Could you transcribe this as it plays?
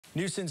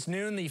New since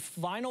noon, the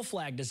final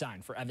flag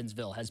design for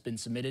Evansville has been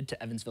submitted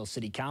to Evansville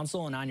City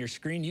Council, and on your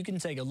screen you can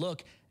take a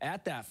look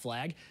at that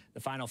flag. The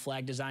final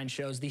flag design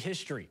shows the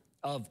history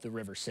of the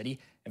River City,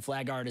 and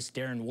flag artist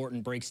Darren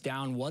Wharton breaks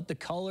down what the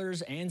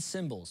colors and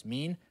symbols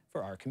mean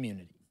for our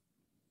community.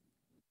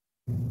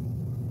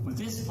 With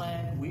this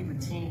flag, we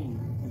retain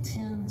the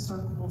 10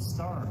 circle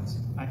stars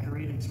I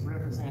created to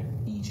represent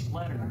each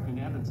letter in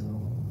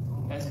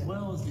Evansville, as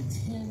well as the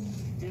 10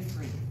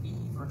 different E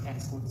for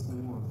Excellence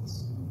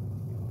awards.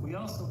 We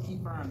also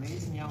keep our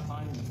amazing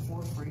outline in the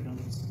 4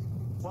 freedoms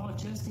while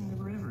adjusting the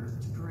river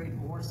to create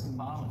more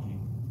symbology.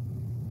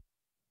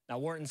 Now,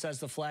 Wharton says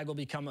the flag will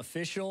become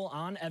official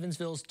on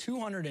Evansville's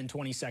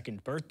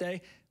 222nd birthday,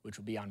 which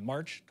will be on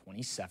March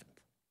 27th.